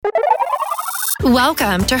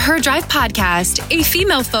Welcome to Her Drive Podcast, a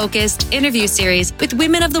female-focused interview series with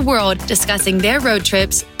women of the world discussing their road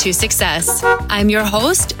trips to success. I'm your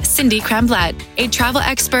host, Cindy Kremblatt, a travel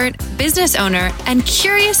expert, business owner, and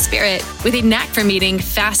curious spirit with a knack for meeting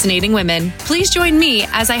fascinating women. Please join me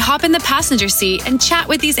as I hop in the passenger seat and chat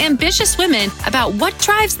with these ambitious women about what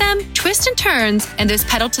drives them, twists and turns, and those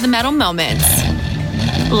pedal to the metal moments.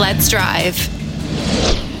 Let's drive.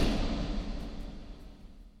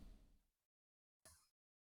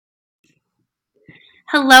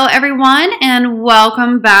 Hello, everyone, and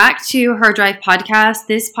welcome back to Her Drive Podcast.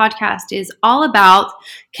 This podcast is all about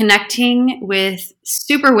connecting with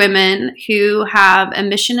super women who have a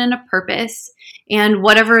mission and a purpose, and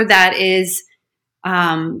whatever that is,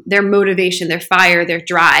 their motivation, their fire, their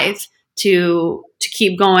drive to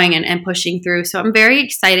keep going and pushing through. So I'm very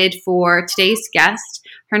excited for today's guest.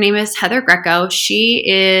 Her name is Heather Greco. She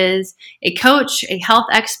is a coach, a health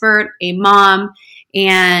expert, a mom,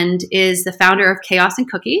 and is the founder of Chaos and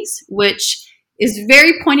Cookies, which is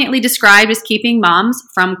very poignantly described as keeping moms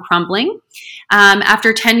from crumbling.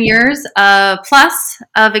 After 10 years plus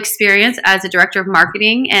of experience as a director of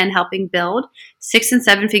marketing and helping build 6- and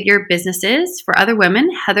 7-figure businesses for other women,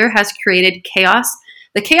 Heather has created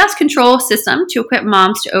the Chaos Control System to equip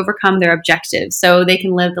moms to overcome their objectives so they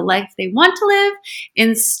can live the life they want to live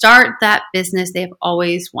and start that business they have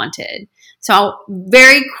always wanted. So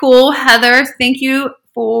very cool, Heather. Thank you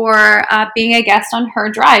for being a guest on Her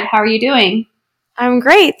Drive. How are you doing? I'm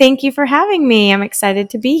great. Thank you for having me. I'm excited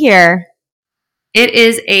to be here. It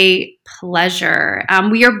is a pleasure.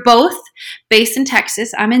 We are both based in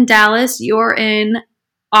Texas. I'm in Dallas. You're in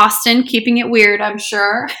Austin, keeping it weird, I'm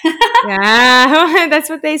sure. Yeah, that's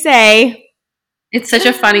what they say. It's such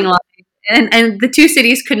a funny life. And the two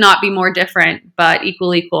cities could not be more different, but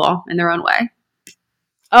equally cool in their own way.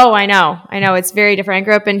 Oh, I know. It's very different. I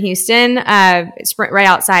grew up in Houston, right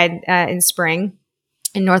outside in Spring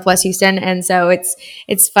in Northwest Houston. And so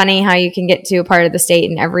it's funny how you can get to a part of the state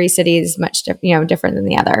and every city is much different than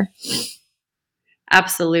the other.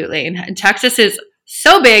 Absolutely. And Texas is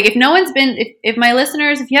so big. If no one's been, if my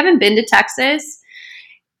listeners, if you haven't been to Texas,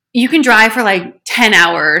 you can drive for like 10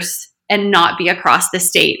 hours and not be across the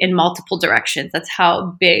state in multiple directions. That's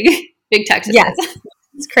how big Texas is.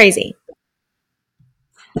 It's crazy.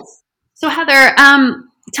 So Heather,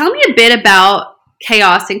 tell me a bit about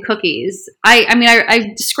Chaos and Cookies.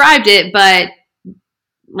 I described it, but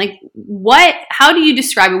like how do you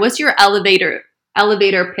describe it? What's your elevator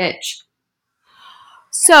pitch?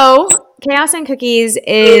 So Chaos and Cookies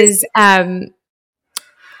is a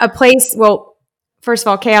place, well, first of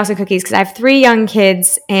all, Chaos and Cookies, because I have 3 young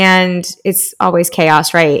kids and it's always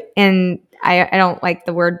chaos, right? And I don't like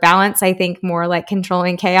the word balance. I think more like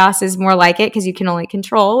controlling chaos is more like it because you can only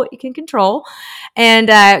control what you can control. And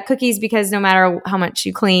cookies, because no matter how much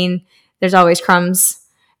you clean, there's always crumbs.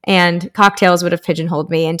 And cocktails would have pigeonholed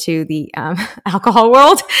me into the alcohol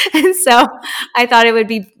world. And so I thought it would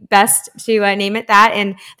be best to name it that.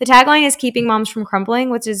 And the tagline is keeping moms from crumbling,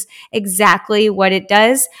 which is exactly what it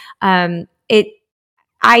does. I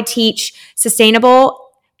teach sustainable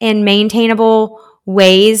and maintainable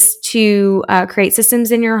ways to create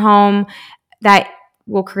systems in your home that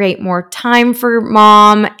will create more time for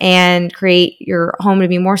mom and create your home to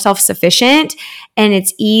be more self-sufficient. And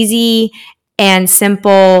it's easy and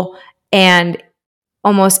simple, and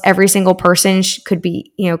almost every single person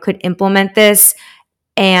could implement this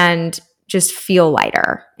and just feel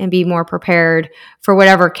lighter and be more prepared for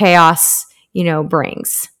whatever chaos,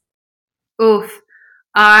 brings. Oof.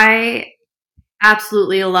 I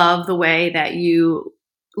absolutely love the way that you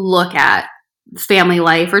look at family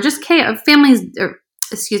life or just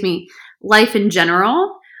life in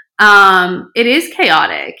general. It is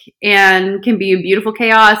chaotic and can be a beautiful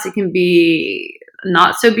chaos. It can be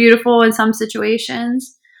not so beautiful in some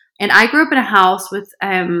situations. And I grew up in a house with,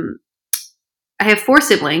 I have 4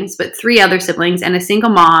 siblings, but 3 other siblings and a single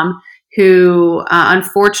mom who,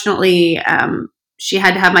 unfortunately, she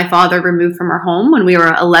had to have my father removed from our home when we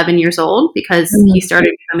were 11 years old because he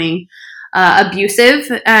started becoming abusive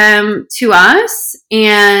to us.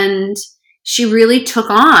 And she really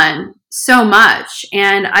took on so much.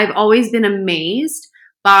 And I've always been amazed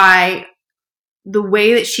by the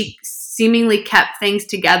way that she seemingly kept things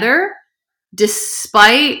together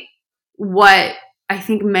despite what I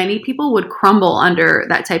think many people would crumble under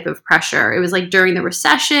that type of pressure. It was like during the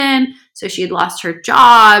recession. So she had lost her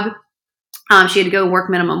job. She had to go work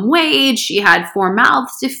minimum wage. She had 4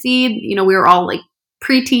 mouths to feed. We were all like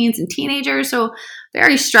preteens and teenagers. So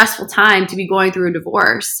very stressful time to be going through a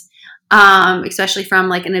divorce, especially from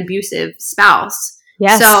like an abusive spouse.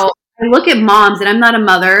 Yes. So I look at moms, and I'm not a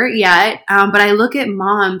mother yet, but I look at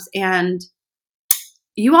moms, and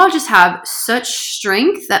you all just have such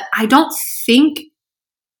strength that I don't think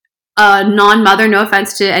a non-mother, no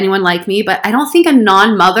offense to anyone like me, but I don't think a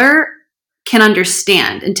non-mother can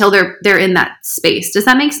understand until they're in that space. Does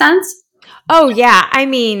that make sense? Oh, yeah. I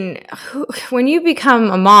mean, when you become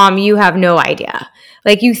a mom, you have no idea.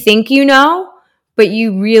 Like, you think you know, but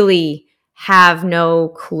you really have no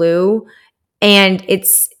clue. And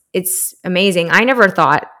it's amazing. I never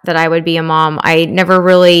thought that I would be a mom. I never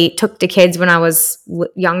really took to kids when I was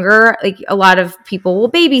younger. Like, a lot of people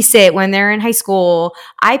will babysit when they're in high school.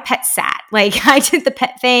 I pet sat. Like, I did the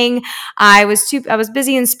pet thing. I was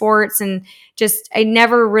busy in sports, and just I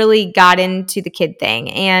never really got into the kid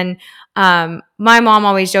thing. And my mom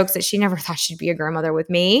always jokes that she never thought she'd be a grandmother with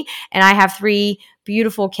me. And I have 3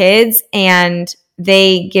 beautiful kids, and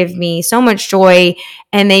they give me so much joy,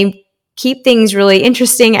 and they keep things really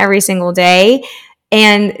interesting every single day.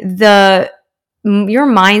 And your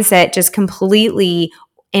mindset just completely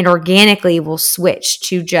and organically will switch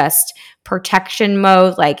to just protection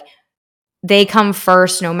mode. Like, they come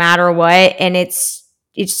first no matter what. And it's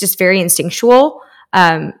just very instinctual.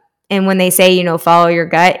 And when they say, follow your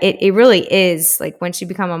gut, it really is. Like, once you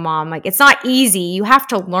become a mom, like, it's not easy. You have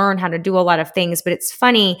to learn how to do a lot of things, but it's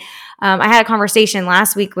funny. I had a conversation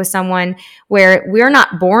last week with someone where we're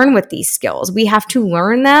not born with these skills. We have to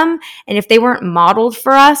learn them. And if they weren't modeled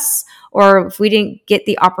for us, or if we didn't get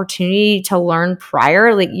the opportunity to learn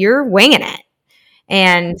prior, like, you're winging it.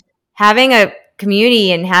 And having a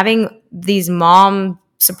community and having these mom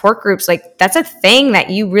support groups, like, that's a thing that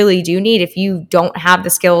you really do need if you don't have the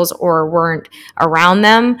skills or weren't around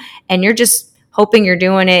them, and you're just hoping you're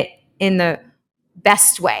doing it in the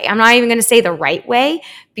best way. I'm not even going to say the right way,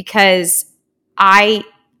 because my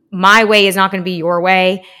way is not going to be your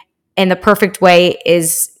way, and the perfect way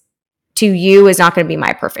is to you is not going to be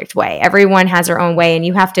my perfect way. Everyone has their own way, and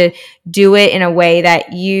you have to do it in a way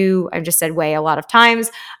that I've just said way a lot of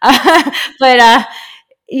times, but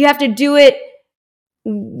you have to do it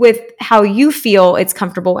with how you feel it's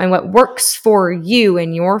comfortable and what works for you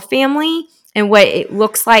and your family. And what it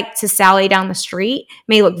looks like to Sally down the street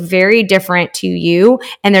may look very different to you,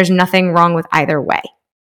 and there's nothing wrong with either way.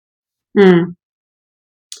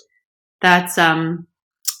 That's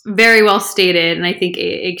very well stated, and I think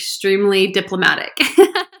extremely diplomatic.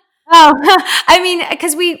 Oh, I mean,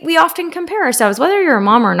 because we often compare ourselves, whether you're a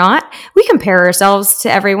mom or not, we compare ourselves to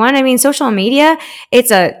everyone. I mean, social media, it's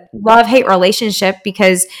a love-hate relationship,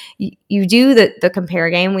 because you do the compare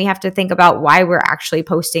game. We have to think about why we're actually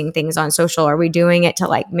posting things on social. Are we doing it to,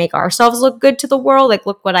 like, make ourselves look good to the world? Like,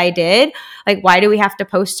 look what I did. Like, why do we have to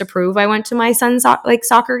post to prove I went to my son's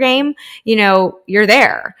soccer game? You're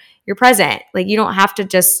there. You're present. Like, you don't have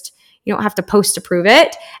to post to prove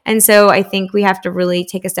it. And so I think we have to really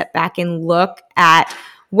take a step back and look at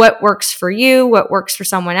what works for you, what works for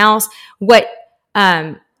someone else, what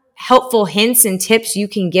helpful hints and tips you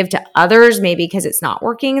can give to others, maybe because it's not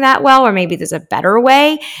working that well, or maybe there's a better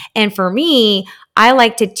way. And for me, I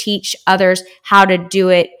like to teach others how to do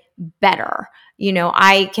it better.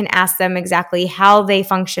 I can ask them exactly how they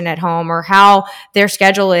function at home or how their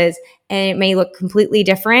schedule is, and it may look completely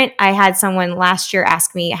different. I had someone last year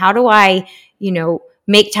ask me, how do I,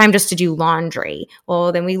 make time just to do laundry?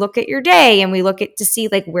 Well, then we look at your day and we look at to see,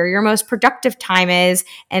 like, where your most productive time is,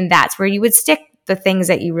 and that's where you would stick the things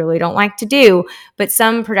that you really don't like to do. But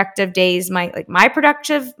some productive days my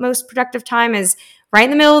most productive time is right in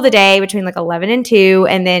the middle of the day between like 11 and 2,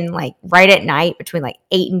 and then like right at night between like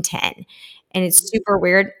 8 and 10. And it's super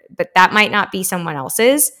weird, but that might not be someone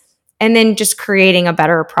else's. And then just creating a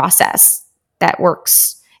better process that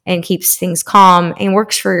works and keeps things calm and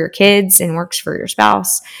works for your kids and works for your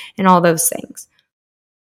spouse and all those things.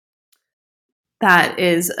 That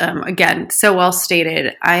is, again, so well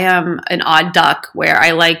stated. I am an odd duck where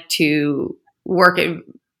I like to work at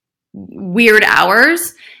weird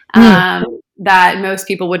hours that most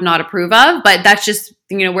people would not approve of. But that's just,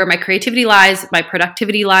 where my creativity lies, my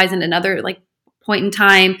productivity lies in another like point in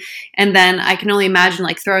time. And then I can only imagine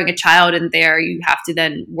like throwing a child in there. You have to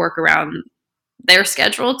then work around their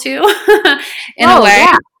schedule too, in a way.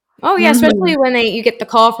 Yeah. Oh yeah. Especially when you get the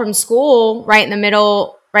call from school right in the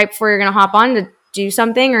middle, right before you're going to hop on to do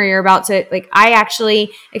something, or you're about to, like, I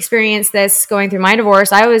actually experienced this going through my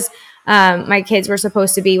divorce. My kids were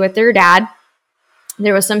supposed to be with their dad.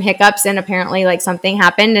 There was some hiccups, and apparently like something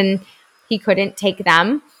happened and he couldn't take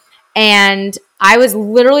them. And I was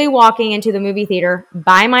literally walking into the movie theater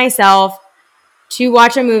by myself to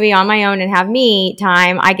watch a movie on my own and have me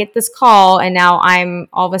time, I get this call and now I'm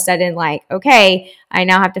all of a sudden like, okay, I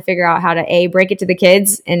now have to figure out how to break it to the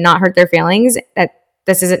kids and not hurt their feelings that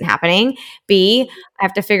this isn't happening. B, I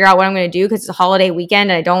have to figure out what I'm going to do because it's a holiday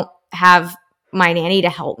weekend and I don't have my nanny to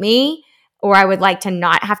help me, or I would like to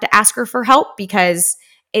not have to ask her for help because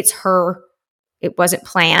it's her, it wasn't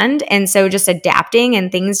planned. And so just adapting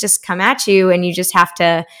and things just come at you and you just have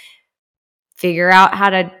to figure out how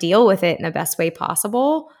to deal with it in the best way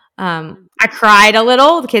possible. I cried a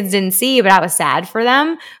little. The kids didn't see, but I was sad for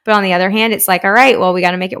them. But on the other hand, it's like, all right, well, we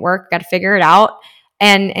got to make it work. Got to figure it out.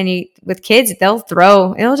 And with kids, it'll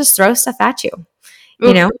just throw stuff at you,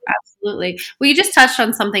 you know? Absolutely. Well, you just touched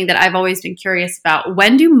on something that I've always been curious about.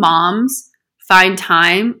 When do moms find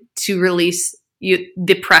time to release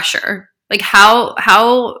the pressure? Like how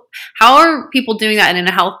are people doing that in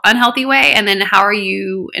an unhealthy way? And then are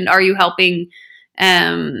you helping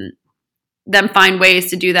them find ways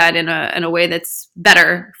to do that in a way that's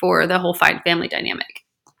better for the whole family dynamic?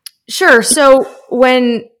 Sure. So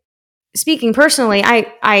when speaking personally,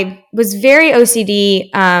 I was very OCD.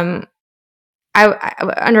 I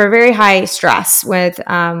under a very high stress with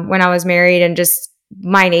when I was married and just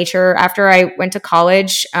my nature. After I went to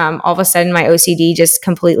college, all of a sudden my OCD just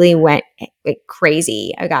completely went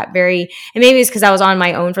crazy. I got and maybe it's because I was on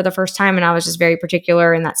my own for the first time and I was just very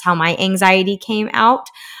particular, and that's how my anxiety came out.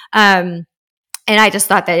 And I just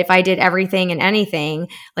thought that if I did everything and anything,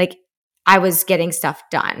 like I was getting stuff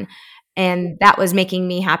done, and that was making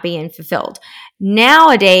me happy and fulfilled.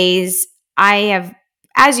 Nowadays,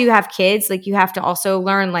 as you have kids, like you have to also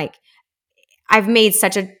learn, like I've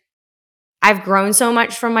grown so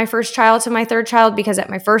much from my first child to my third child, because at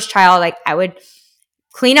my first child, like I would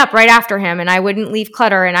clean up right after him and I wouldn't leave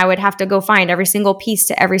clutter, and I would have to go find every single piece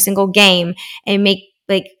to every single game and make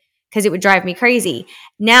because it would drive me crazy.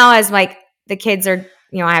 Now, as like the kids are,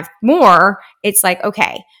 I have more, it's like,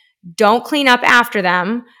 okay, don't clean up after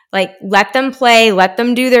them. Like let them play, let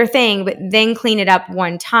them do their thing, but then clean it up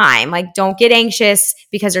one time. Like don't get anxious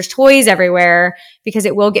because there's toys everywhere, because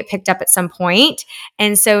it will get picked up at some point.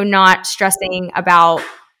 And so not stressing about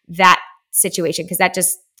that situation, because that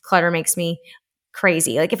just clutter makes me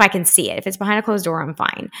crazy. Like if I can see it, if it's behind a closed door, I'm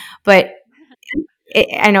fine. But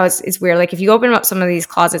I know it's weird. Like if you open up some of these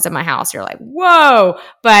closets in my house, you're like, whoa,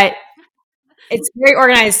 but it's very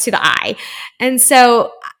organized to the eye. And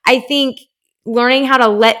so I think learning how to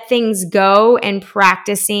let things go and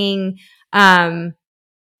practicing some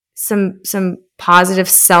positive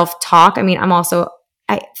self-talk. I mean,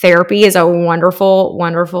 therapy is a wonderful,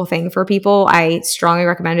 wonderful thing for people. I strongly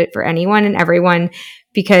recommend it for anyone and everyone,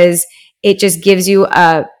 because it just gives you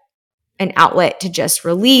an outlet to just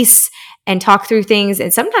release and talk through things.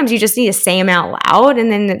 And sometimes you just need to say them out loud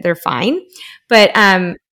and then they're fine. But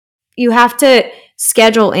you have to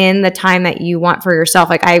schedule in the time that you want for yourself.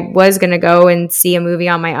 Like I was going to go and see a movie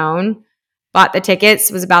on my own, bought the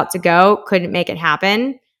tickets, was about to go, couldn't make it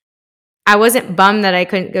happen. I wasn't bummed that I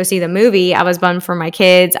couldn't go see the movie. I was bummed for my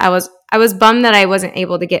kids. I was bummed that I wasn't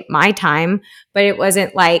able to get my time, but it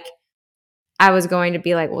wasn't like I was going to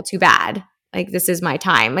be like, well, too bad. Like this is my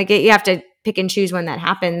time. Like you have to pick and choose when that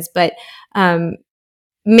happens, but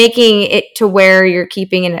making it to where you're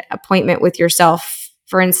keeping an appointment with yourself.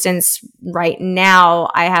 For instance, right now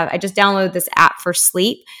I just downloaded this app for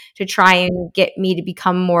sleep to try and get me to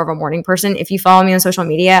become more of a morning person. If you follow me on social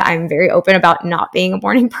media, I'm very open about not being a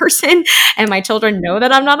morning person, and my children know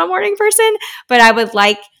that I'm not a morning person, but I would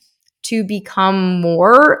like to become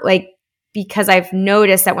more, because I've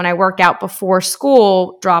noticed that when I work out before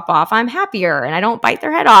school drop off, I'm happier and I don't bite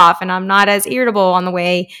their head off, and I'm not as irritable on the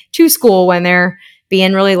way to school when they're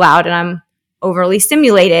being really loud and I'm overly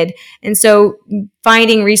stimulated. And so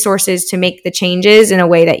finding resources to make the changes in a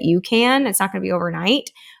way that you can, it's not going to be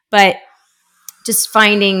overnight, but just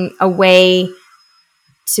finding a way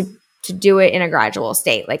to do it in a gradual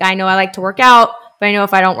state. Like I know I like to work out, but I know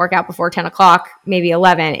if I don't work out before 10 o'clock, maybe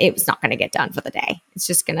 11, it's not going to get done for the day. It's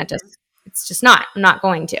just going to it's just not, I'm not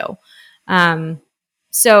going to.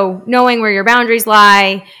 So knowing where your boundaries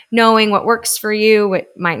lie, knowing what works for you,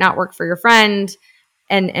 what might not work for your friend,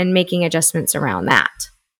 and making adjustments around that.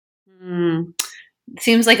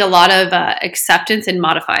 Seems like a lot of acceptance and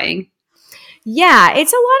modifying. Yeah,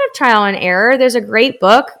 it's a lot of trial and error. There's a great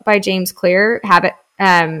book by James Clear,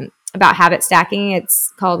 about habit stacking.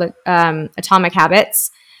 It's called Atomic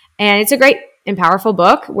Habits. And it's a great and powerful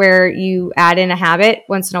book where you add in a habit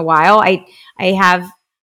once in a while. I have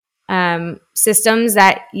systems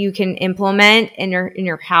that you can implement in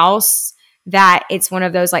your house, that it's one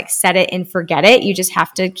of those like set it and forget it. You just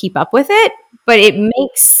have to keep up with it. But it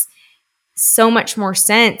makes so much more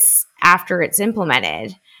sense after it's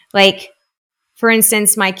implemented. Like, for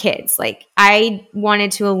instance, my kids, like I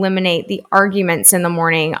wanted to eliminate the arguments in the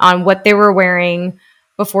morning on what they were wearing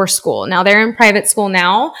before school. Now they're in private school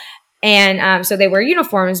now. And so they wear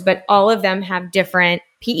uniforms, but all of them have different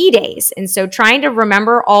PE days. And so trying to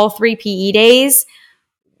remember all 3 PE days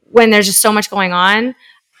when there's just so much going on,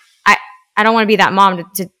 I don't want to be that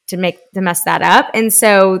mom to mess that up. And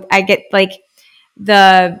so I get like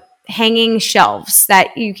the hanging shelves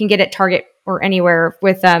that you can get at Target or anywhere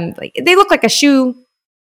with like they look like a shoe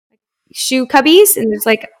cubbies, and it's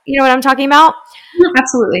like, you know what I'm talking about?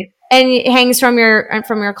 Absolutely. And it hangs from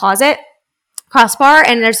your closet crossbar,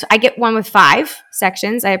 and I get one with 5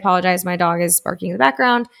 sections. I apologize, my dog is barking in the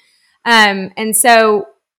background. And so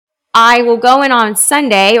I will go in on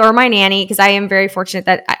Sunday, or my nanny, because I am very fortunate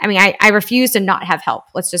that I refuse to not have help.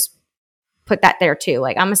 Let's just put that there too.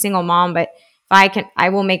 Like, I'm a single mom, but if I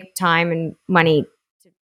will make time and money to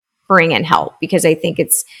bring in help, because I think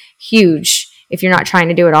it's huge if you're not trying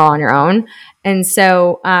to do it all on your own. And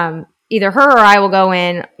so either her or I will go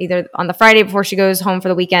in either on the Friday before she goes home for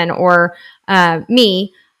the weekend, or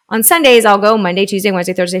me. On Sundays, I'll go Monday, Tuesday,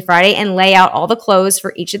 Wednesday, Thursday, Friday, and lay out all the clothes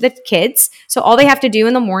for each of the kids. So all they have to do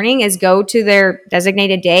in the morning is go to their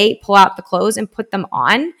designated day, pull out the clothes and put them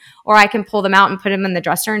on, or I can pull them out and put them in the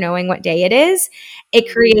dresser knowing what day it is.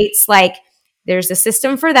 It creates like, there's a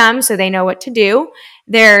system for them so they know what to do.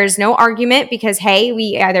 There's no argument because, hey,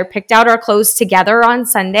 we either picked out our clothes together on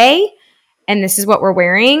Sunday and this is what we're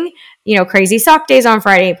wearing. You know, crazy sock days on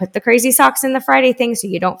Friday, put the crazy socks in the Friday thing so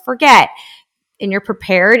you don't forget. And you're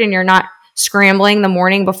prepared and you're not scrambling the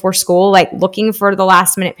morning before school, like looking for the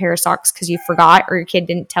last minute pair of socks because you forgot or your kid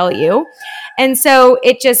didn't tell you. And so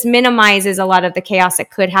it just minimizes a lot of the chaos that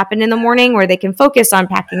could happen in the morning, where they can focus on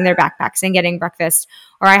packing their backpacks and getting breakfast,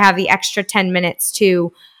 or I have the extra 10 minutes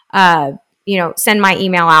to, send my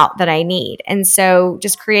email out that I need. And so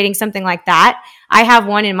just creating something like that. I have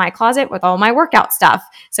one in my closet with all my workout stuff.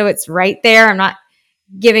 So it's right there. I'm not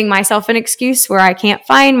giving myself an excuse where I can't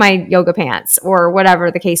find my yoga pants or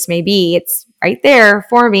whatever the case may be. It's right there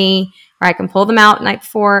for me, where I can pull them out the night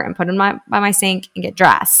before and put them by my sink and get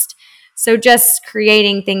dressed. So just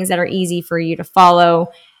creating things that are easy for you to follow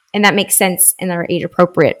and that make sense and are age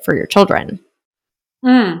appropriate for your children.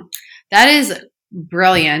 That is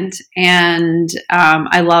brilliant. And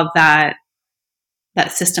I love that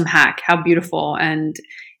system hack. How beautiful. And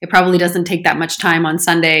it probably doesn't take that much time on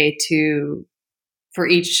Sunday for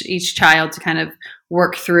each child to kind of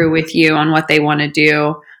work through with you on what they want to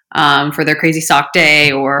do for their crazy sock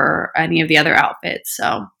day or any of the other outfits.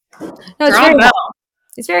 So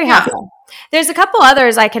it's very helpful. There's a couple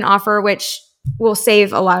others I can offer which will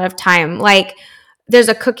save a lot of time. Like, there's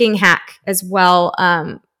a cooking hack as well.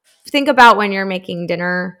 Think about when you're making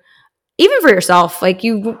dinner, even for yourself, like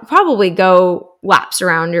you probably go laps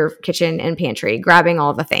around your kitchen and pantry, grabbing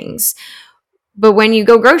all the things. But when you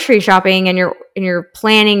go grocery shopping and you're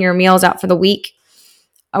planning your meals out for the week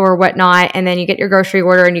or whatnot, and then you get your grocery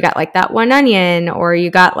order and you got like that 1 onion, or you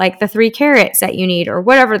got like the 3 carrots that you need, or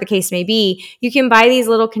whatever the case may be, you can buy these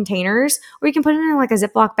little containers, or you can put it in like a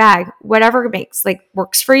Ziploc bag, whatever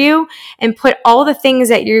works for you, and put all the things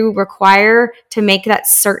that you require to make that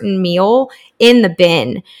certain meal in the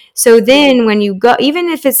bin. So then when you go, even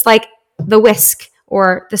if it's like the whisk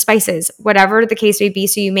or the spices, whatever the case may be,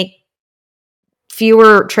 so you make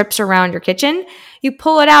fewer trips around your kitchen, you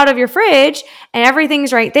pull it out of your fridge and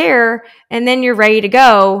everything's right there, and then you're ready to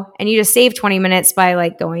go, and you just save 20 minutes by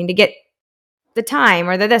like going to get the time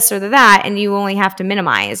or the this or the that, and you only have to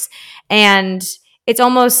minimize. And it's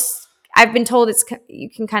almost, I've been told you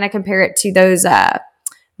can kind of compare it to those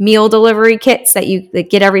meal delivery kits that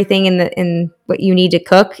get everything in what you need to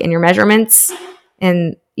cook and your measurements,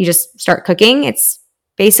 and you just start cooking. It's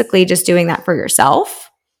basically just doing that for yourself.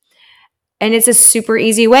 And it's a super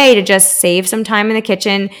easy way to just save some time in the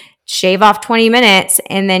kitchen, shave off 20 minutes,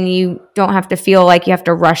 and then you don't have to feel like you have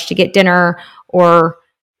to rush to get dinner or,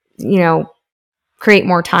 create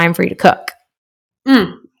more time for you to cook.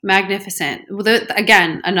 Magnificent. Well,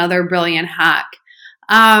 again, another brilliant hack.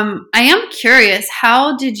 I am curious,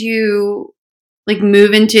 how did you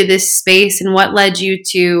move into this space, and what led you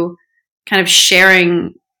to kind of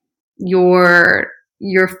sharing your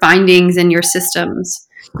findings and your systems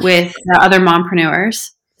with other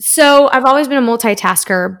mompreneurs? So I've always been a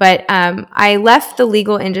multitasker, but I left the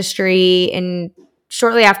legal industry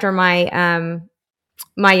shortly after my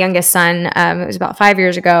my youngest son. It was about 5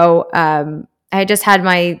 years ago. I had just had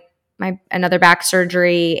my another back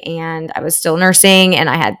surgery, and I was still nursing, and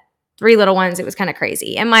I had 3 little ones. It was kind of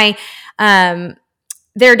crazy. And my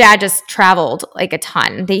their dad just traveled like a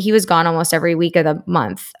ton. He was gone almost every week of the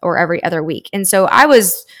month or every other week. And so I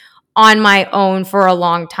was on my own for a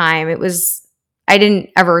long time. I didn't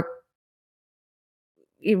ever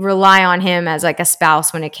rely on him as like a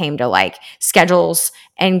spouse when it came to like schedules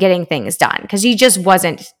and getting things done, because he just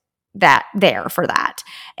wasn't that there for that.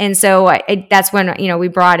 And so that's when, we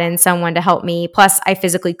brought in someone to help me. Plus I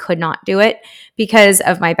physically could not do it because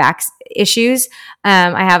of my back issues.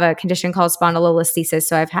 I have a condition called spondylolisthesis.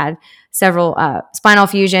 So I've had several spinal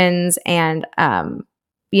fusions and,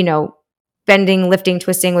 bending, lifting,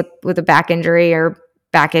 twisting with a back injury or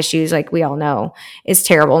back issues, like we all know, is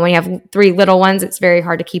terrible. When you have 3 little ones, it's very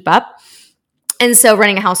hard to keep up. And so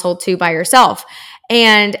running a household too by yourself.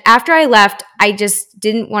 And after I left, I just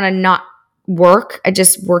didn't want to not work.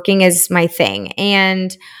 Working is my thing.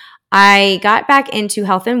 And I got back into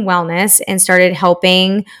health and wellness and started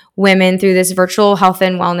helping women through this virtual health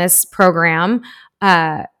and wellness program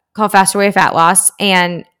called Faster Way of Fat Loss.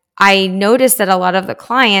 And I noticed that a lot of the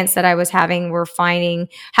clients that I was having were having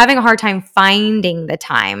a hard time finding the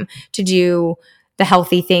time to do the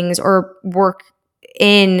healthy things or work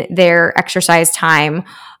in their exercise time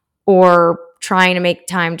or trying to make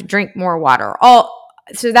time to drink more water.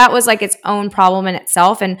 So that was like its own problem in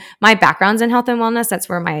itself. And my background's in health and wellness. That's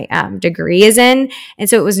where my degree is in. And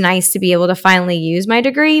so it was nice to be able to finally use my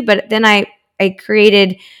degree. But then I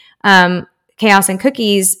created Chaos and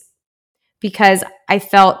Cookies because I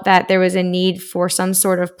felt that there was a need for some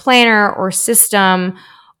sort of planner or system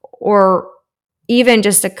or even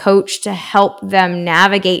just a coach to help them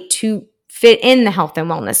navigate to fit in the health and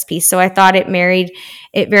wellness piece. So I thought it married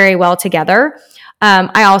it very well together.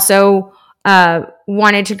 I also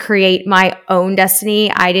wanted to create my own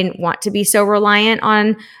destiny. I didn't want to be so reliant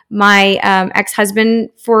on my ex-husband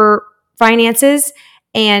for finances.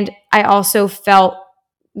 And I also felt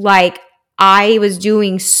like I was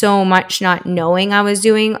doing so much not knowing I was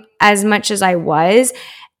doing as much as I was.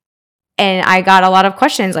 And I got a lot of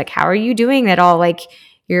questions like, how are you doing that all? Like,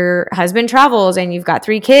 your husband travels and you've got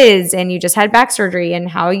 3 kids and you just had back surgery, and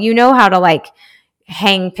how to like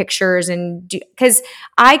hang pictures because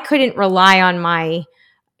I couldn't rely on my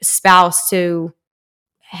spouse to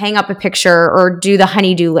hang up a picture or do the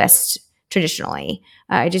honey-do list traditionally.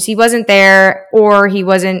 He wasn't there, or he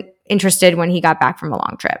wasn't interested when he got back from a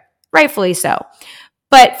long trip. Rightfully so.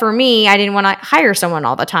 But for me, I didn't want to hire someone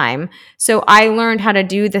all the time. So I learned how to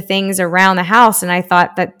do the things around the house. And I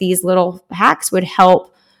thought that these little hacks would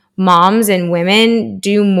help moms and women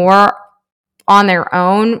do more on their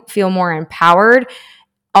own, feel more empowered,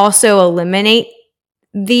 also eliminate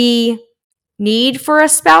the need for a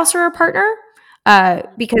spouse or a partner,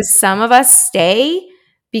 because some of us stay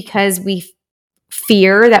because we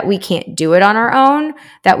fear that we can't do it on our own,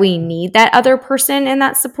 that we need that other person and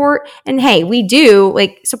that support. And hey, we do,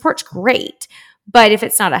 like, support's great. But if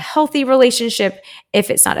it's not a healthy relationship,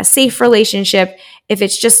 if it's not a safe relationship, if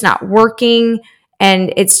it's just not working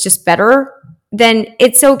and it's just better, then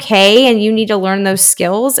it's okay. And you need to learn those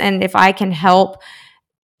skills. And if I can help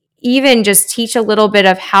even just teach a little bit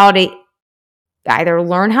of how to either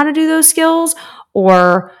learn how to do those skills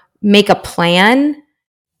or make a plan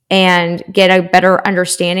and get a better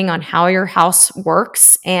understanding on how your house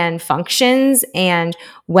works and functions and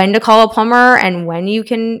when to call a plumber and when you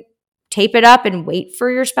can tape it up and wait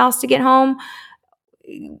for your spouse to get home,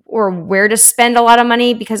 or where to spend a lot of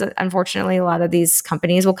money, because unfortunately a lot of these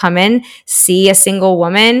companies will come in, see a single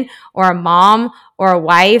woman or a mom or a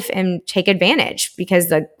wife and take advantage because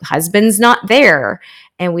the husband's not there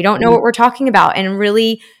and we don't know what we're talking about, and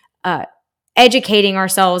really educating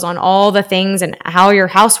ourselves on all the things and how your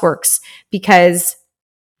house works, because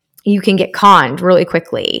you can get conned really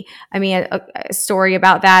quickly. I mean, a story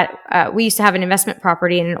about that, we used to have an investment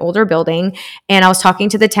property in an older building, and I was talking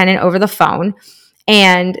to the tenant over the phone,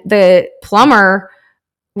 and the plumber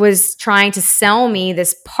was trying to sell me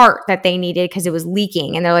this part that they needed because it was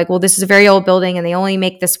leaking. And they're like, well, this is a very old building and they only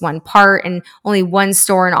make this one part and only one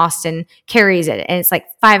store in Austin carries it. And it's like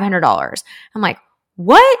 $500. I'm like,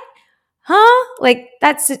 what? Huh? Like,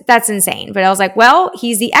 that's insane. But I was like, well,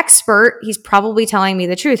 he's the expert. He's probably telling me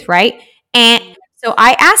the truth, right? And so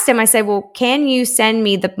I asked him, I said, well, can you send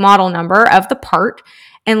me the model number of the part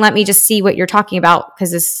and let me just see what you're talking about?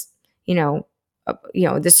 Because this,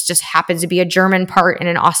 this just happens to be a German part in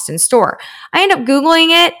an Austin store. I ended up Googling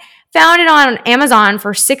it, found it on Amazon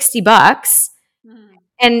for $60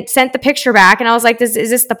 and sent the picture back. And I was like, is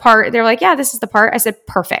this the part? They're like, yeah, this is the part. I said,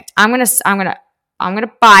 perfect. I'm going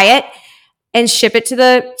to buy it and ship it to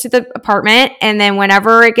the apartment. And then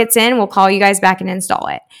whenever it gets in, we'll call you guys back and install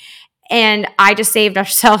it. And I just saved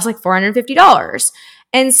ourselves like $450.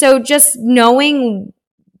 And so just knowing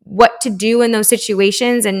what to do in those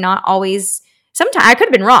situations and not always. Sometimes I could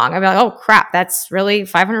have been wrong. I'd be like, oh crap, that's really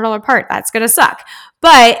 $500 part. That's going to suck.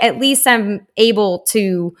 But at least I'm able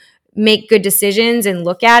to make good decisions and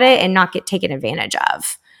look at it and not get taken advantage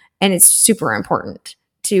of. And it's super important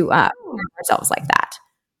to ourselves like that.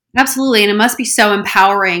 Absolutely. And it must be so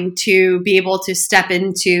empowering to be able to step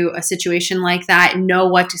into a situation like that and know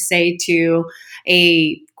what to say to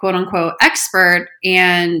a quote unquote expert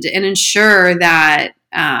and ensure that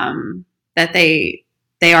that they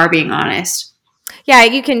are being honest. Yeah,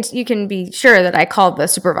 you can be sure that I called the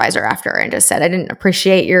supervisor after and just said, I didn't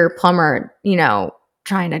appreciate your plumber,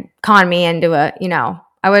 trying to con me into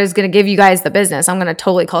I was going to give you guys the business. I'm going to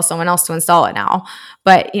totally call someone else to install it now.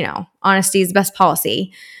 But, honesty is the best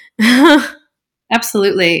policy.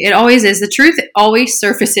 Absolutely. It always is. The truth always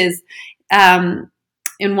surfaces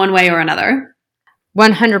in one way or another.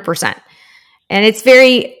 100%. And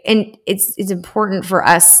it's important for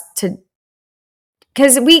us to,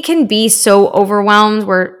 because we can be so overwhelmed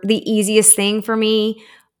where the easiest thing for me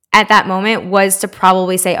at that moment was to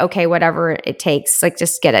probably say, okay, whatever it takes, like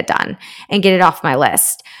just get it done and get it off my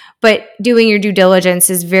list. But doing your due diligence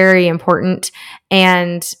is very important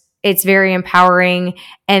and it's very empowering.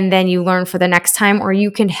 And then you learn for the next time, or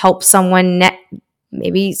you can help someone.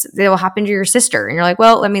 Maybe it will happen to your sister and you're like,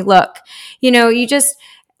 well, let me look. You just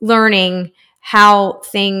learning how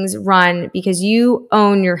things run because you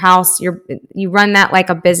own your house. You run that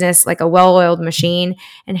like a business, like a well-oiled machine,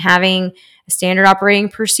 and having a standard operating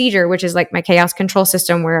procedure, which is like my chaos control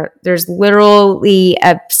system, where there's literally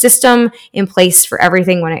a system in place for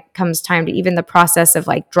everything when it comes time to even the process of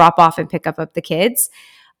like drop off and pick up the kids.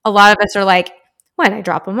 A lot of us are like, when I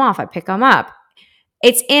drop them off, I pick them up.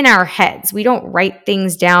 It's in our heads. We don't write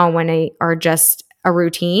things down when they are just a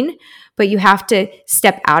routine. But you have to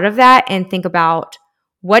step out of that and think about,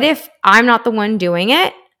 what if I'm not the one doing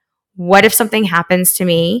it? What if something happens to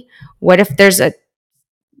me? What if there's a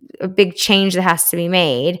big change that has to be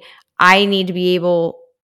made? I need to be able,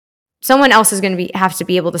 someone else is going to have to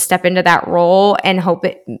be able to step into that role and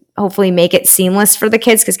hopefully make it seamless for the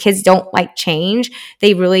kids, because kids don't like change.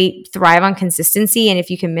 They really thrive on consistency. And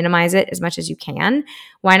if you can minimize it as much as you can,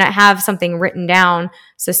 why not have something written down,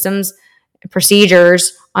 systems,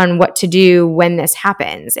 procedures on what to do when this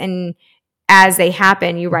happens. And as they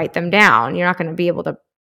happen, you write them down. You're not going to be able to,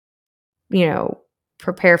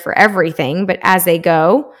 prepare for everything, but as they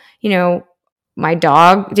go, my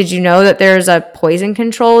dog, did you know that there's a poison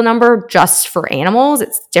control number just for animals?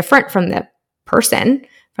 It's different from the person,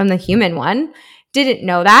 from the human one. Didn't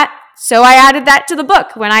know that. So I added that to the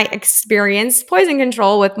book. When I experienced poison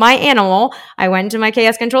control with my animal, I went to my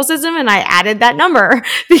chaos control system and I added that number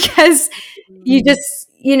because you just,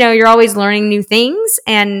 you're always learning new things.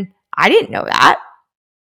 And I didn't know that.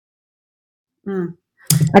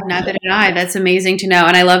 Neither did I. That's amazing to know.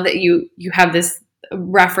 And I love that you have this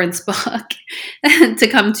reference book to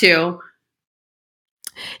come to.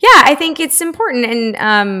 Yeah, I think it's important.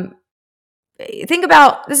 And think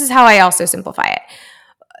about, this is how I also simplify it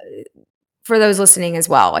for those listening as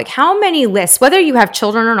well. Like, how many lists, whether you have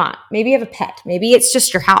children or not, maybe you have a pet, maybe it's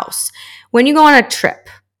just your house. When you go on a trip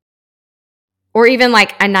or even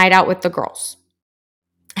like a night out with the girls,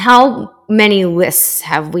 how many lists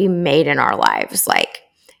have we made in our lives? Like,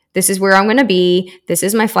 this is where I'm going to be. This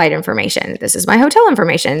is my flight information. This is my hotel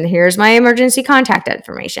information. Here's my emergency contact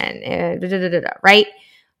information, right?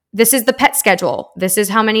 This is the pet schedule. This is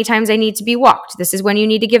how many times they need to be walked. This is when you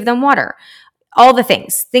need to give them water. All the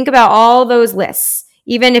things. Think about all those lists.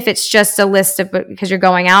 Even if it's just a list of, because you're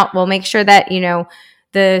going out, well, make sure that,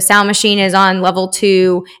 the sound machine is on level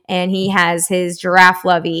 2 and he has his giraffe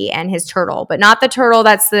lovey and his turtle, but not the turtle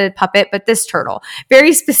that's the puppet, but this turtle.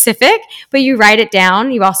 Very specific, but you write it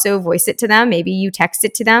down. You also voice it to them. Maybe you text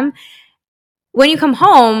it to them. When you come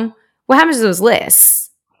home, what happens to those lists?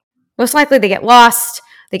 Most likely they get lost,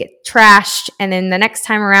 they get trashed, and then the next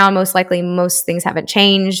time around, most likely most things haven't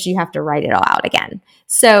changed. You have to write it all out again.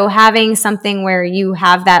 So having something where you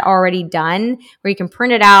have that already done, where you can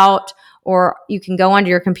print it out, or you can go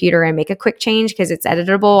onto your computer and make a quick change because it's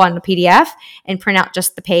editable on the PDF and print out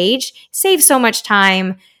just the page. Saves so much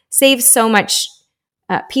time, saves so much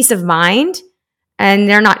peace of mind. And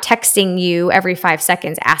they're not texting you every 5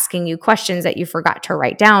 seconds asking you questions that you forgot to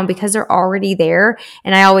write down because they're already there.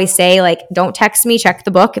 And I always say, like, don't text me, check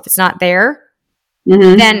the book. If it's not there,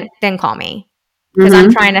 then call me. Because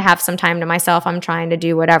I'm trying to have some time to myself. I'm trying to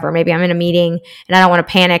do whatever. Maybe I'm in a meeting and I don't want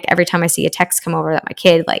to panic every time I see a text come over that my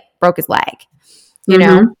kid like broke his leg, you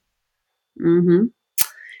know?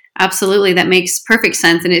 Absolutely. That makes perfect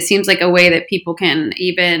sense. And it seems like a way that people can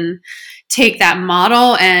even take that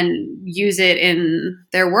model and use it in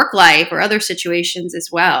their work life or other situations as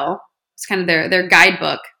well. It's kind of their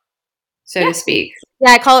guidebook, so to speak.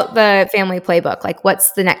 Yeah, I call it the family playbook. Like,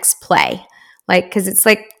 what's the next play? Like, because it's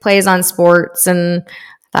like plays on sports, and I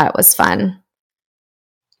thought it was fun.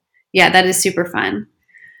 Yeah, that is super fun.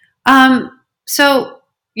 So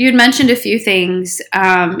you had mentioned a few things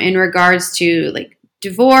in regards to like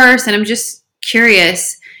divorce, and I'm just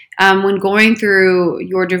curious, when going through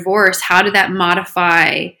your divorce, how did that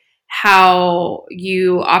modify how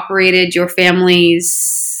you operated your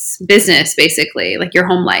family's business, basically, like your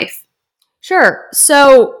home life? Sure.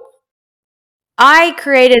 So I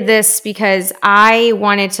created this because I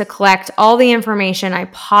wanted to collect all the information I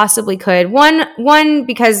possibly could. One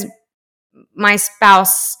because my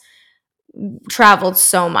spouse traveled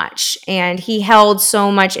so much and he held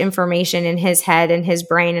so much information in his head and his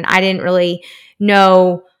brain, and I didn't really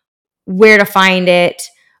know where to find it,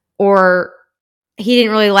 or he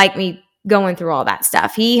didn't really like me going through all that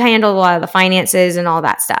stuff. He handled a lot of the finances and all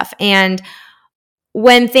that stuff. And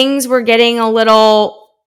when things were getting a little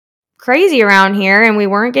crazy around here and we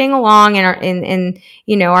weren't getting along, and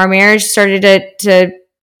our marriage started to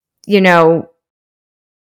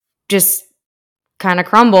just kind of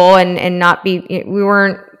crumble and not be, we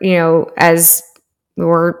weren't, as we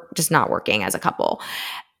were just not working as a couple.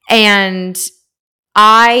 And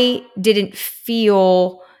I didn't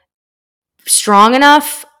feel strong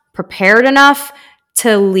enough, prepared enough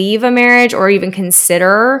to leave a marriage or even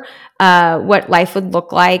consider what life would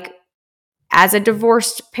look like as a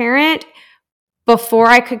divorced parent before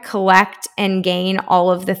I could collect and gain all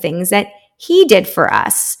of the things that he did for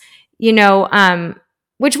us.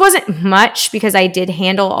 Which wasn't much because I did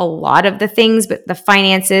handle a lot of the things, but the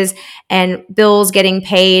finances and bills getting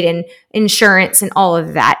paid and insurance and all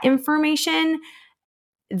of that information,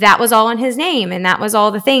 that was all in his name, and that was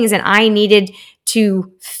all the things. And I needed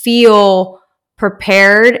to feel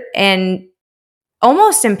prepared and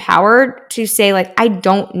almost empowered to say, like, I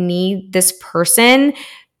don't need this person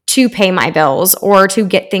to pay my bills or to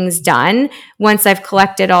get things done once I've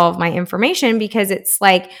collected all of my information, because it's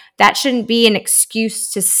like that shouldn't be an excuse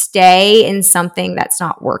to stay in something that's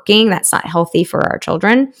not working, that's not healthy for our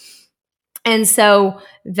children. And so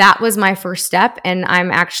that was my first step. And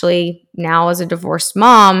I'm actually now, as a divorced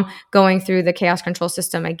mom, going through the chaos control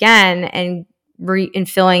system again and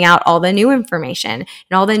filling out all the new information and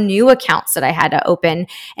all the new accounts that I had to open.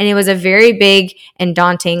 And it was a very big and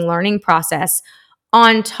daunting learning process,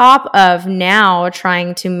 on top of now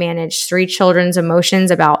trying to manage 3 children's emotions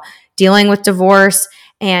about dealing with divorce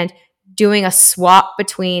and doing a swap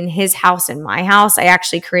between his house and my house. I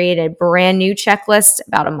actually created a brand new checklist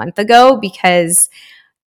about a month ago because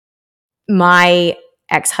my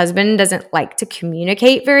ex-husband doesn't like to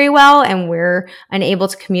communicate very well, and we're unable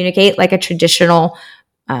to communicate like a traditional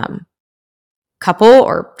couple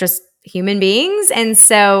or just human beings. And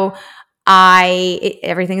so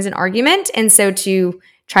everything's an argument. And so to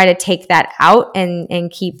try to take that out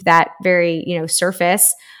and keep that very,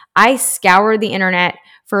 surface, I scoured the internet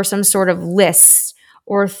for some sort of list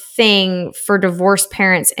or thing for divorced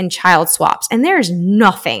parents and child swaps. And there's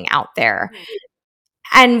nothing out there,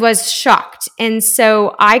 and was shocked. And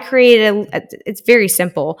so I created it's very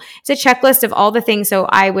simple. It's a checklist of all the things. So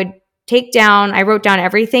I wrote down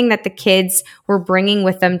everything that the kids were bringing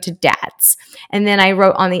with them to dad's. And then I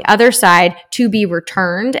wrote on the other side, to be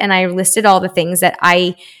returned. And I listed all the things that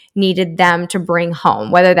I needed them to bring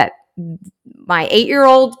home, whether that my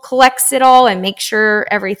 8-year-old collects it all and makes sure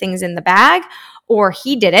everything's in the bag, or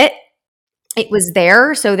he did it. It was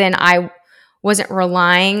there. So then I wasn't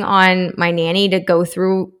relying on my nanny to go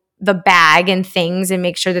through the bag and things and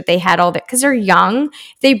make sure that they had all that, because they're young.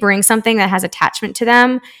 If they bring something that has attachment to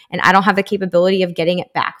them and I don't have the capability of getting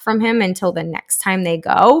it back from him until the next time they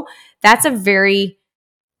go,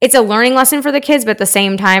 it's a learning lesson for the kids, but at the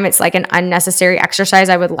same time, it's like an unnecessary exercise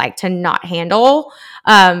I would like to not handle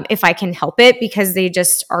if I can help it, because they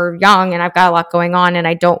just are young and I've got a lot going on and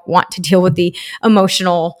I don't want to deal with the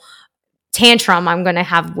emotional tantrum I'm going to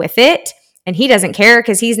have with it. And he doesn't care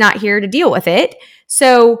because he's not here to deal with it.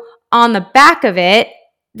 So on the back of it,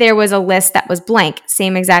 there was a list that was blank,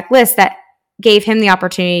 same exact list that gave him the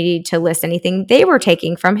opportunity to list anything they were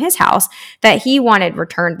taking from his house that he wanted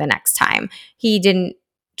returned the next time. He didn't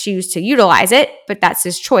choose to utilize it, but that's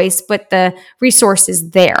his choice. But the resource is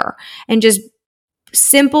there. And just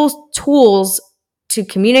simple tools to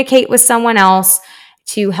communicate with someone else,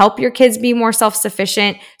 to help your kids be more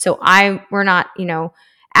self-sufficient. So we're not,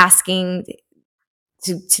 asking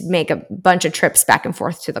to make a bunch of trips back and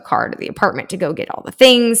forth to the car to the apartment to go get all the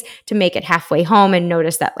things, to make it halfway home and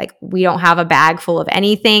notice that like we don't have a bag full of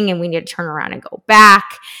anything and we need to turn around and go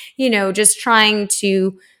back, just trying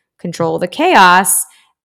to control the chaos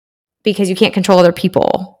because you can't control other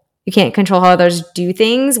people. You can't control how others do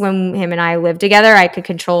things. When him and I lived together, I could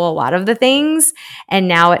control a lot of the things. And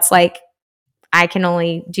now it's like I can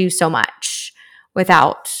only do so much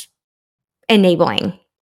without enabling.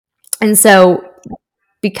 And so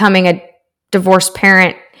becoming a divorced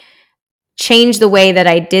parent changed the way that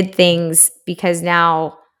I did things because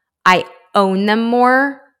now I own them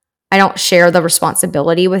more. I don't share the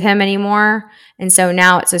responsibility with him anymore. And so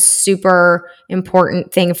now it's a super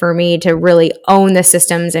important thing for me to really own the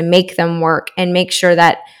systems and make them work and make sure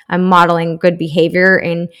that I'm modeling good behavior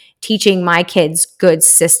and teaching my kids good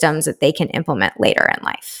systems that they can implement later in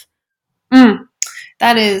life.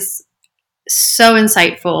 That is so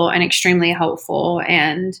insightful and extremely helpful.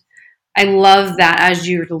 And I love that as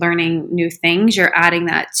you're learning new things, you're adding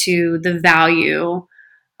that to the value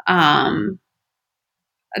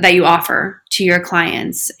that you offer to your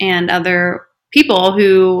clients and other people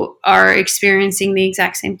who are experiencing the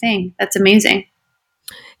exact same thing. That's amazing.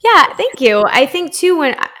 Yeah, thank you. I think too,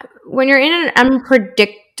 when you're in an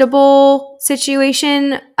unpredictable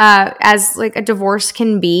situation, as like a divorce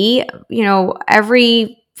can be,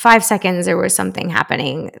 every 5 seconds there was something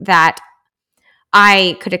happening that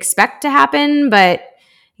I could expect to happen, but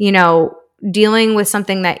dealing with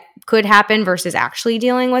something that could happen versus actually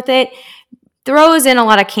dealing with it throws in a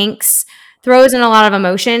lot of kinks, throws in a lot of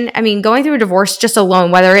emotion. I mean, going through a divorce just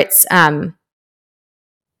alone, whether it's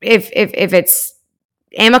if it's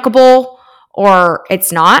amicable or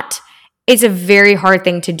it's not, it's a very hard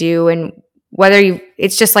thing to do. And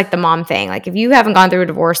it's just like the mom thing. Like if you haven't gone through a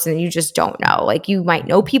divorce, then you just don't know. Like you might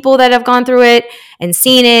know people that have gone through it and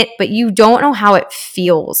seen it, but you don't know how it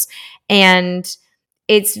feels. And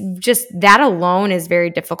it's just that alone is very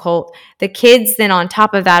difficult. The kids then on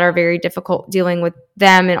top of that are very difficult dealing with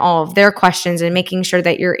them and all of their questions and making sure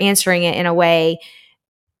that you're answering it in a way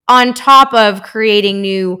on top of creating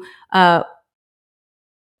new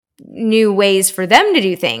ways for them to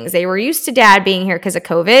do things. They were used to dad being here because of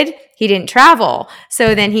COVID. He didn't travel.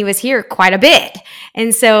 So then he was here quite a bit.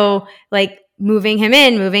 And so like moving him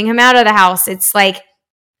in, moving him out of the house, it's like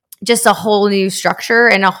just a whole new structure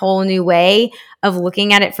and a whole new way of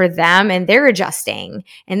looking at it for them. And they're adjusting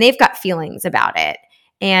and they've got feelings about it.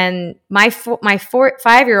 And my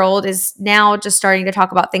 5-year-old is now just starting to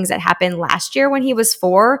talk about things that happened last year when he was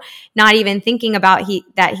 4, not even thinking about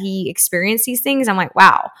that he experienced these things. I'm like,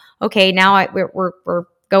 wow, okay, now we're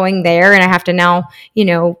going there, and I have to now,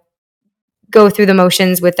 go through the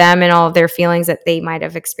motions with them and all of their feelings that they might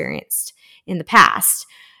have experienced in the past.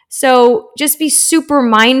 So just be super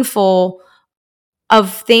mindful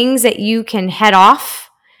of things that you can head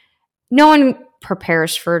off. No one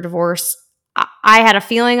prepares for a divorce. I had a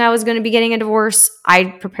feeling I was going to be getting a divorce. I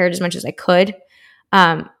prepared as much as I could.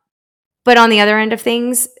 But on the other end of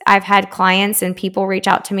things, I've had clients and people reach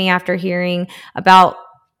out to me after hearing about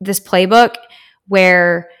this playbook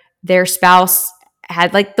where their spouse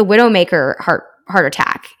had like the widowmaker heart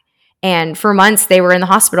attack. And for months they were in the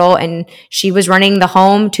hospital and she was running the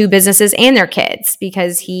home, 2 businesses and their kids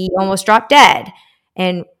because he almost dropped dead.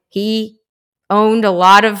 And he owned a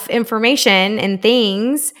lot of information and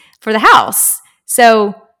things for the house.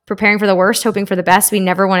 So preparing for the worst, hoping for the best. We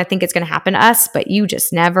never want to think it's going to happen to us, but you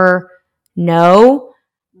just never know.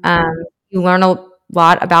 You learn a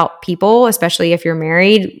lot about people, especially if you're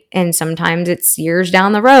married, and sometimes it's years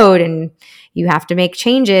down the road and you have to make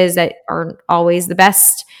changes that aren't always the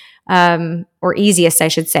best or easiest, I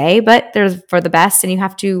should say, but they're for the best. And you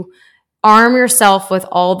have to arm yourself with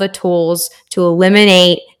all the tools to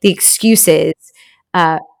eliminate the excuses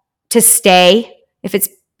to stay if it's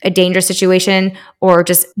a dangerous situation or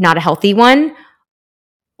just not a healthy one,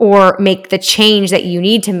 or make the change that you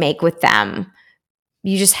need to make with them.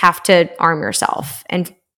 You just have to arm yourself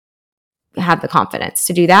and have the confidence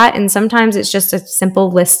to do that. And sometimes it's just a simple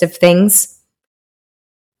list of things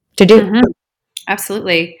to do. Mm-hmm.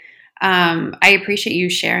 Absolutely. I appreciate you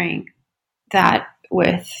sharing that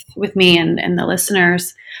with me and the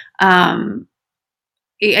listeners. Again,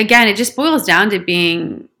 it just boils down to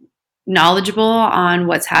being knowledgeable on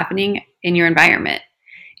what's happening in your environment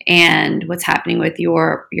and what's happening with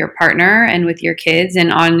your partner and with your kids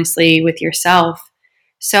and honestly with yourself.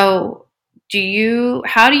 So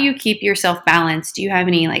how do you keep yourself balanced? Do you have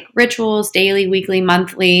any like rituals, daily, weekly,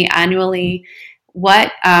 monthly, annually?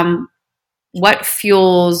 What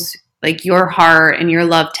fuels like your heart and your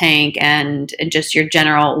love tank and just your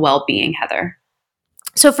general well-being, Heather?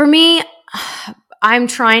 So for me, I'm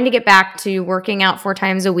trying to get back to working out 4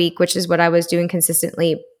 times a week, which is what I was doing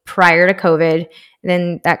consistently prior to COVID.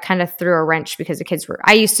 Then that kind of threw a wrench because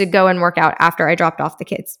I used to go and work out after I dropped off the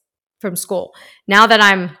kids from school. Now that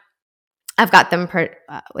I've got them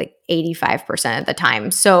like 85% of the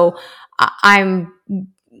time. So I'm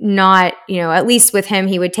not, at least with him,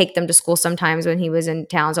 he would take them to school sometimes when he was in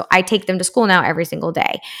town. So I take them to school now every single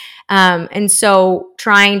day. And so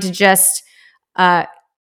trying to just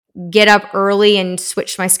get up early and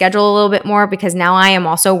switch my schedule a little bit more, because now I am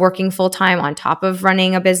also working full time on top of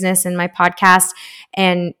running a business and my podcast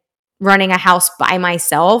and running a house by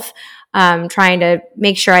myself. Trying to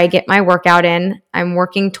make sure I get my workout in. I'm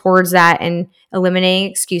working towards that and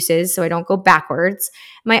eliminating excuses so I don't go backwards.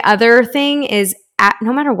 My other thing is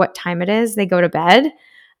no matter what time it is, they go to bed.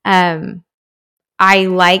 I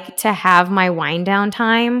like to have my wind down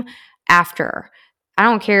time after. I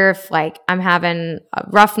don't care if like I'm having a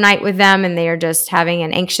rough night with them and they are just having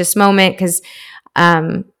an anxious moment, because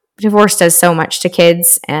divorce does so much to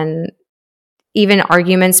kids, and even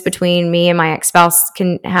arguments between me and my ex-spouse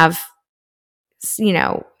can have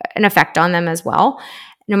an effect on them as well.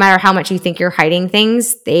 No matter how much you think you're hiding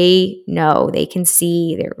things, they know, they can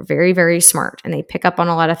see, they're very, very smart, and they pick up on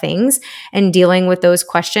a lot of things and dealing with those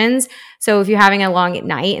questions. So if you're having a long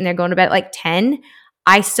night and they're going to bed at like 10,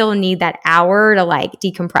 I still need that hour to like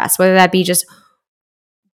decompress, whether that be just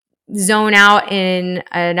zone out in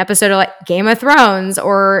an episode of like Game of Thrones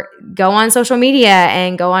or go on social media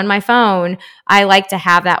and go on my phone. I like to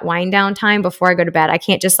have that wind down time before I go to bed. I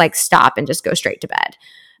can't just like stop and just go straight to bed.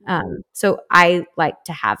 So I like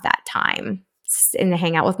to have that time and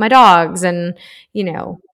hang out with my dogs and,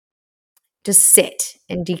 just sit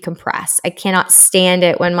and decompress. I cannot stand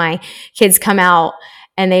it when my kids come out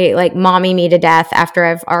and they like mommy me to death after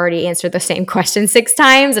I've already answered the same question 6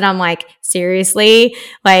 times. And I'm like, seriously?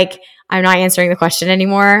 Like, I'm not answering the question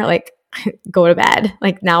anymore. Like, go to bed.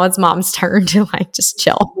 Like, now it's mom's turn to like just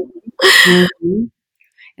chill. Mm-hmm.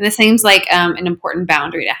 And this seems like an important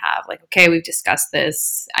boundary to have. Like, okay, we've discussed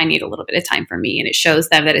this. I need a little bit of time for me. And it shows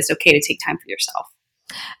them that it's okay to take time for yourself.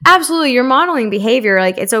 Absolutely. You're modeling behavior.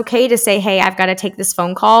 Like, it's okay to say, hey, I've got to take this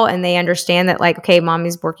phone call. And they understand that like, okay,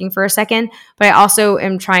 mommy's working for a second. But I also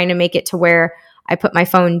am trying to make it to where I put my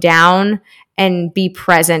phone down and be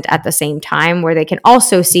present at the same time, where they can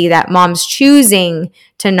also see that mom's choosing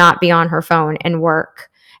to not be on her phone and work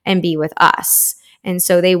and be with us. And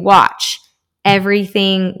so they watch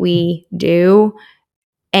everything we do.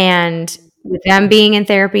 And with them being in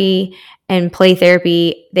therapy and play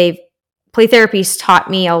therapy, play therapy's taught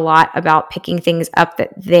me a lot about picking things up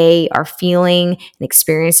that they are feeling and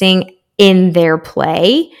experiencing in their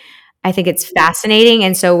play. I think it's fascinating.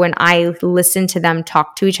 And so when I listen to them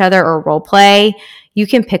talk to each other or role play, you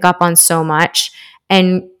can pick up on so much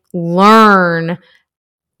and learn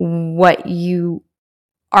what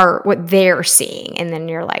they're seeing. And then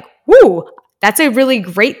you're like, whoo, that's a really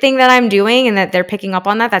great thing that I'm doing and that they're picking up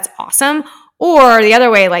on that. That's awesome. Or the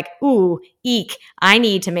other way, like, ooh, eek, I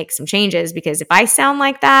need to make some changes, because if I sound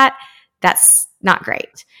like that, that's not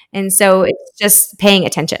great. And so it's just paying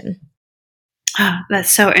attention. Oh,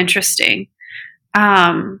 that's so interesting.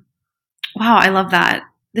 Wow, I love that.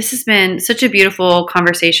 This has been such a beautiful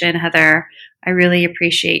conversation, Heather. I really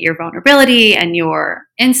appreciate your vulnerability and your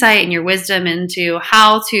insight and your wisdom into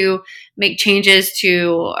how to make changes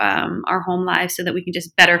to our home lives so that we can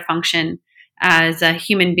just better function as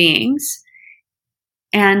human beings.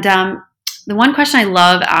 And the one question I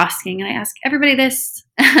love asking, and I ask everybody this,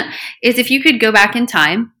 is if you could go back in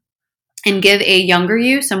time and give a younger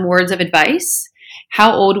you some words of advice,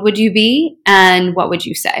 how old would you be and what would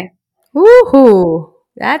you say? Woohoo.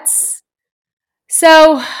 That's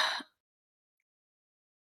so.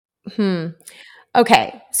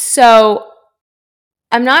 Okay. So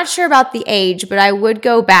I'm not sure about the age, but I would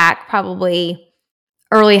go back probably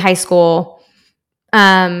early high school.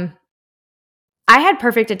 I had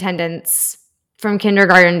perfect attendance from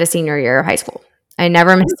kindergarten to senior year of high school. I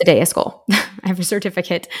never missed a day of school. I have a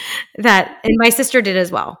certificate and my sister did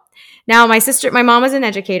as well. Now, my mom was an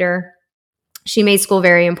educator. She made school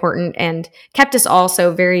very important and kept us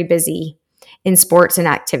also very busy in sports and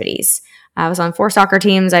activities. I was on 4 soccer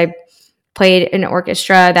teams. I played in an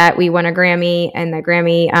orchestra that we won a Grammy, and the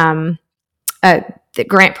Grammy, the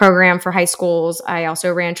grant program for high schools. I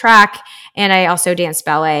also ran track, and I also danced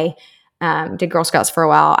ballet, did Girl Scouts for a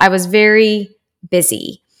while. I was very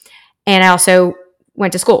busy, and I also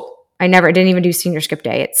went to school. I didn't even do senior skip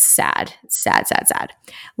day. It's sad. It's sad, sad, sad.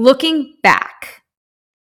 Looking back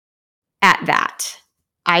at that,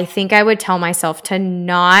 I think I would tell myself to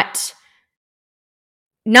not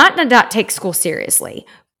take school seriously,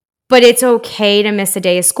 but it's okay to miss a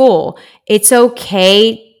day of school. It's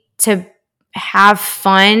okay to have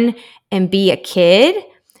fun and be a kid.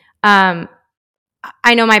 I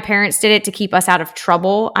know my parents did it to keep us out of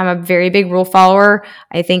trouble. I'm a very big rule follower.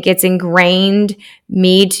 I think it's ingrained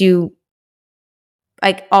me to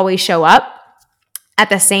like always show up. At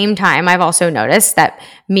the same time, I've also noticed that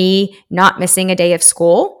me not missing a day of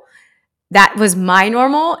school, that was my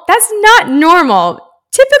normal. That's not normal.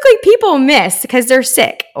 Typically people miss because they're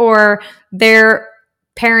sick or their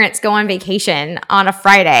parents go on vacation on a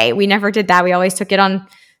Friday. We never did that. We always took it on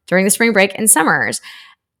during the spring break and summers.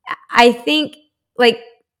 I think like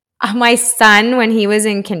my son, when he was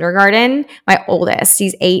in kindergarten, my oldest,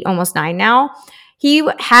 he's 8, almost 9 now, he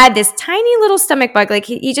had this tiny little stomach bug. Like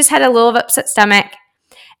he just had a little upset stomach.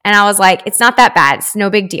 And I was like, it's not that bad. It's no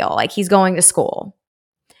big deal. Like he's going to school.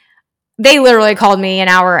 They literally called me an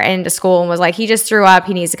hour into school and was like, he just threw up.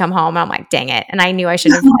 He needs to come home. And I'm like, dang it. And I knew I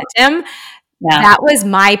shouldn't have sent him. Yeah. That was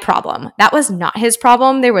my problem. That was not his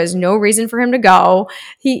problem. There was no reason for him to go.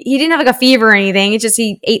 He didn't have like a fever or anything. It's just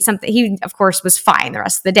he ate something. He, of course, was fine the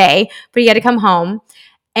rest of the day, but he had to come home.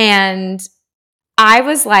 And I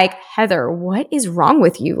was like, Heather, what is wrong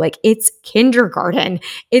with you? Like, it's kindergarten.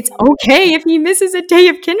 It's okay if he misses a day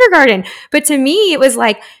of kindergarten. But to me, it was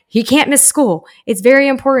like, he can't miss school. It's very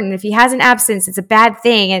important. If he has an absence, it's a bad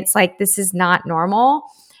thing. And it's like, this is not normal.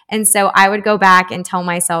 And so I would go back and tell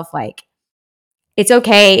myself, like, it's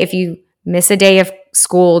okay if you miss a day of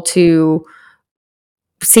school to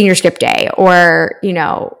senior skip day, or, you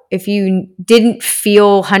know, if you didn't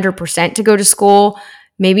feel 100% to go to school,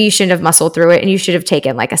 maybe you shouldn't have muscled through it and you should have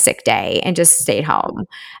taken like a sick day and just stayed home.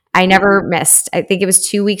 I never missed. I think it was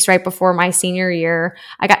 2 weeks right before my senior year.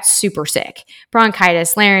 I got super sick,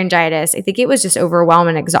 bronchitis, laryngitis. I think it was just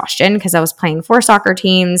overwhelming exhaustion because I was playing 4 soccer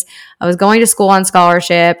teams. I was going to school on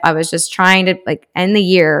scholarship. I was just trying to like end the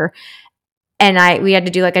year. And we had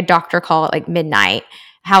to do like a doctor call at like midnight,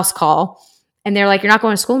 house call. And they're like, you're not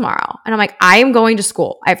going to school tomorrow. And I'm like, I am going to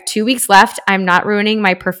school. I have 2 weeks left. I'm not ruining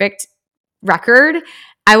my perfect record.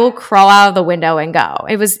 I will crawl out of the window and go.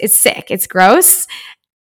 It's sick. It's gross.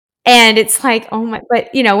 And it's like, oh my,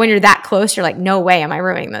 but you know, when you're that close, you're like, no way am I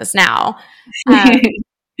ruining this now. But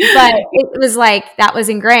it was like, that was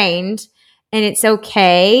ingrained, and it's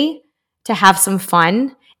okay to have some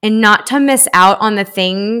fun and not to miss out on the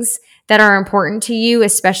things that are important to you,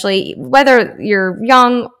 especially whether you're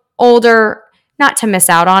young, older, not to miss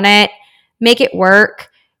out on it. Make it work.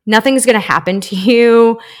 Nothing's going to happen to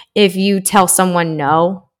you if you tell someone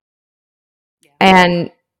no.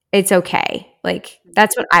 And it's okay. Like,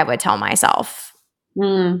 that's what I would tell myself.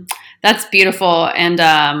 That's beautiful. And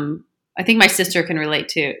I think my sister can relate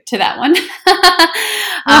to that one.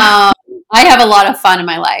 I have a lot of fun in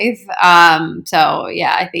my life. So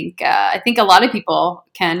yeah, I think a lot of people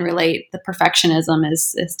can relate. The perfectionism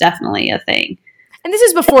is definitely a thing. And this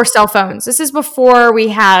is before cell phones. This is before we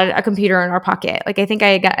had a computer in our pocket. Like, I think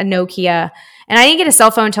I got a Nokia, and I didn't get a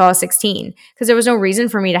cell phone until I was 16 because there was no reason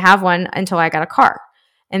for me to have one until I got a car.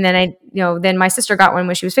 And then then my sister got one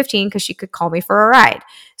when she was 15 because she could call me for a ride.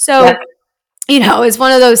 So, it's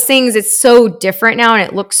one of those things. It's so different now, and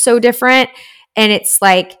it looks so different. And it's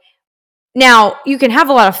like, now you can have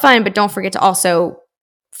a lot of fun, but don't forget to also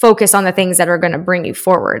focus on the things that are going to bring you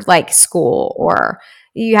forward, like school, or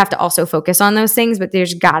you have to also focus on those things, but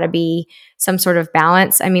there's got to be some sort of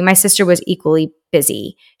balance. I mean, my sister was equally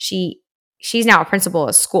busy. She's now a principal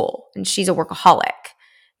at school, and she's a workaholic.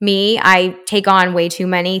 Me, I take on way too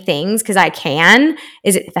many things because I can.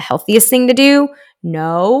 Is it the healthiest thing to do?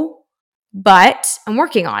 No, but I'm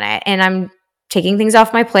working on it, and I'm taking things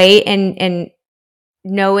off my plate and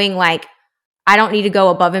knowing like I don't need to go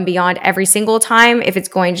above and beyond every single time if it's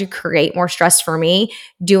going to create more stress for me.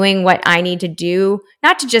 Doing what I need to do,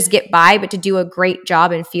 not to just get by, but to do a great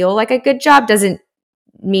job and feel like a good job, doesn't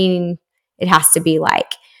mean it has to be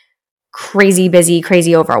like crazy busy,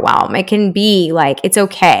 crazy overwhelm. It can be like, it's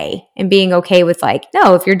okay. And being okay with like,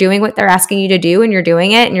 no, if you're doing what they're asking you to do and you're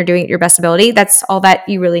doing it and you're doing it at your best ability, that's all that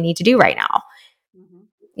you really need to do right now.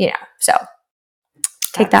 So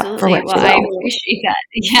take Absolutely. That for what I appreciate that.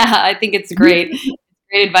 Yeah, I think it's great.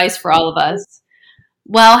 Great advice for all of us.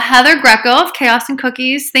 Well, Heather Greco of Chaos and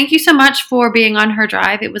Cookies, thank you so much for being on Her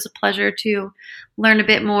Drive. It was a pleasure to learn a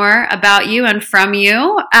bit more about you and from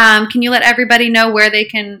you. Can you let everybody know where they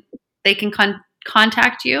can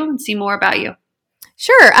contact you and see more about you?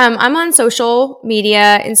 Sure. I'm on social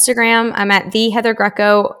media, Instagram. I'm at the Heather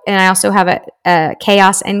Greco, and I also have a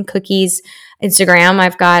Chaos and Cookies Instagram.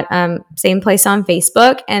 I've got same place on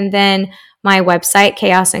Facebook, and then my website,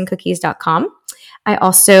 chaosandcookies.com. I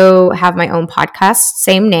also have my own podcast,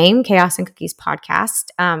 same name, Chaos and Cookies Podcast.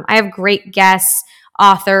 I have great guests,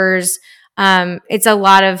 authors.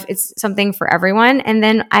 It's something for everyone. And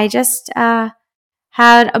then I just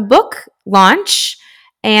had a book launch,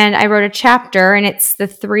 and I wrote a chapter, and it's the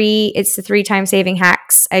 3 time saving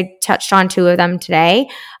hacks. I touched on 2 of them today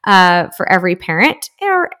for every parent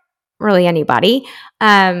or really anybody.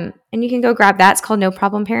 And you can go grab that. It's called No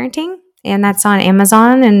Problem Parenting, and that's on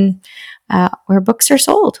Amazon and where books are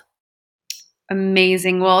sold.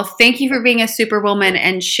 Amazing. Well, thank you for being a superwoman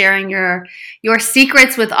and sharing your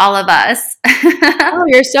secrets with all of us. Oh,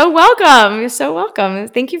 you're so welcome. You're so welcome.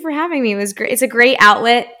 Thank you for having me. It was great. It's a great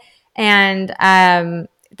outlet, and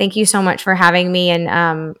thank you so much for having me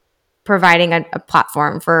and providing a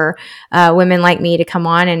platform for women like me to come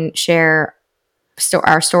on and share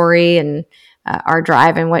our story and our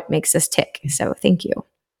drive and what makes us tick. So thank you.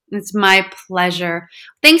 It's my pleasure.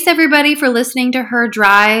 Thanks, everybody, for listening to Her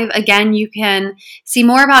Drive. Again, you can see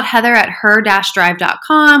more about Heather at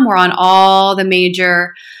her-drive.com. We're on all the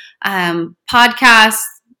major podcast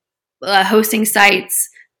hosting sites,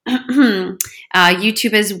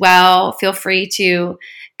 YouTube as well. Feel free to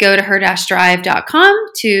go to her-drive.com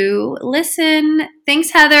to listen.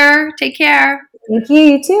 Thanks, Heather. Take care. Thank you.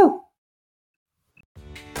 You too.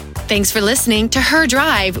 Thanks for listening to Her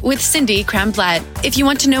Drive with Cindy Cramblett. If you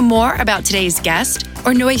want to know more about today's guest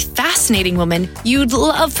or know a fascinating woman you'd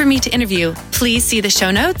love for me to interview, please see the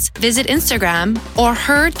show notes, visit Instagram or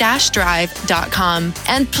her-drive.com.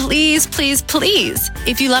 And please, please, please,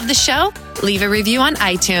 if you love the show, leave a review on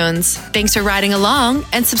iTunes. Thanks for riding along,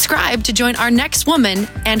 and subscribe to join our next woman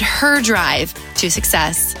and her drive to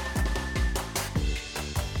success.